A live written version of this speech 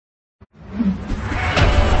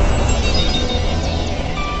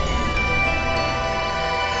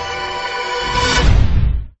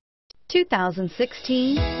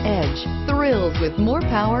2016 Edge. Thrills with more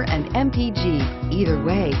power and MPG. Either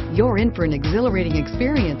way, you're in for an exhilarating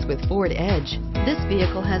experience with Ford Edge. This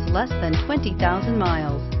vehicle has less than 20,000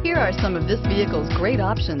 miles. Here are some of this vehicle's great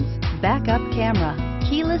options: backup camera,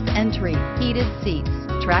 keyless entry, heated seats,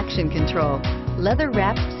 traction control,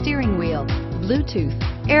 leather-wrapped steering wheel, Bluetooth,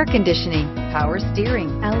 air conditioning, power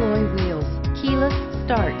steering, alloy wheels, keyless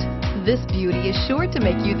start. This beauty is sure to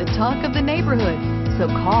make you the talk of the neighborhood. So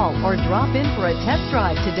call or drop in for a test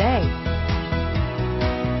drive today.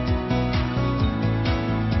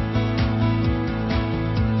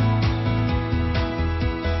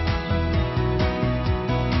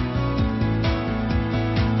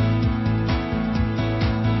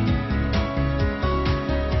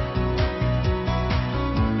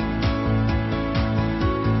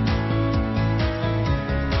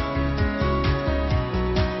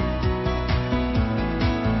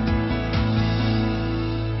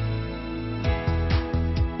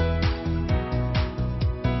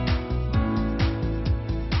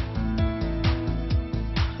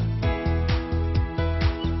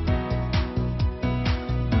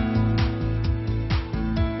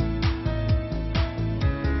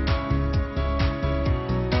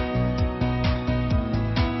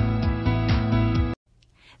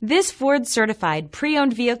 This Ford-certified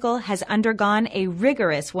pre-owned vehicle has undergone a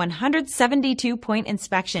rigorous 172-point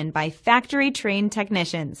inspection by factory-trained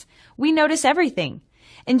technicians. We notice everything.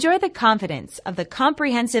 Enjoy the confidence of the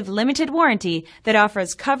comprehensive limited warranty that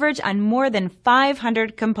offers coverage on more than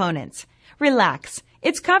 500 components. Relax,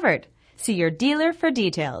 it's covered. See your dealer for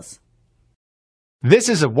details. This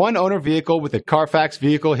is a one-owner vehicle with a Carfax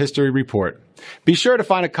Vehicle History Report. Be sure to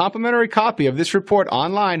find a complimentary copy of this report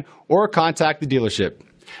online or contact the dealership.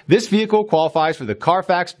 This vehicle qualifies for the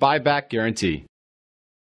Carfax Buyback Guarantee.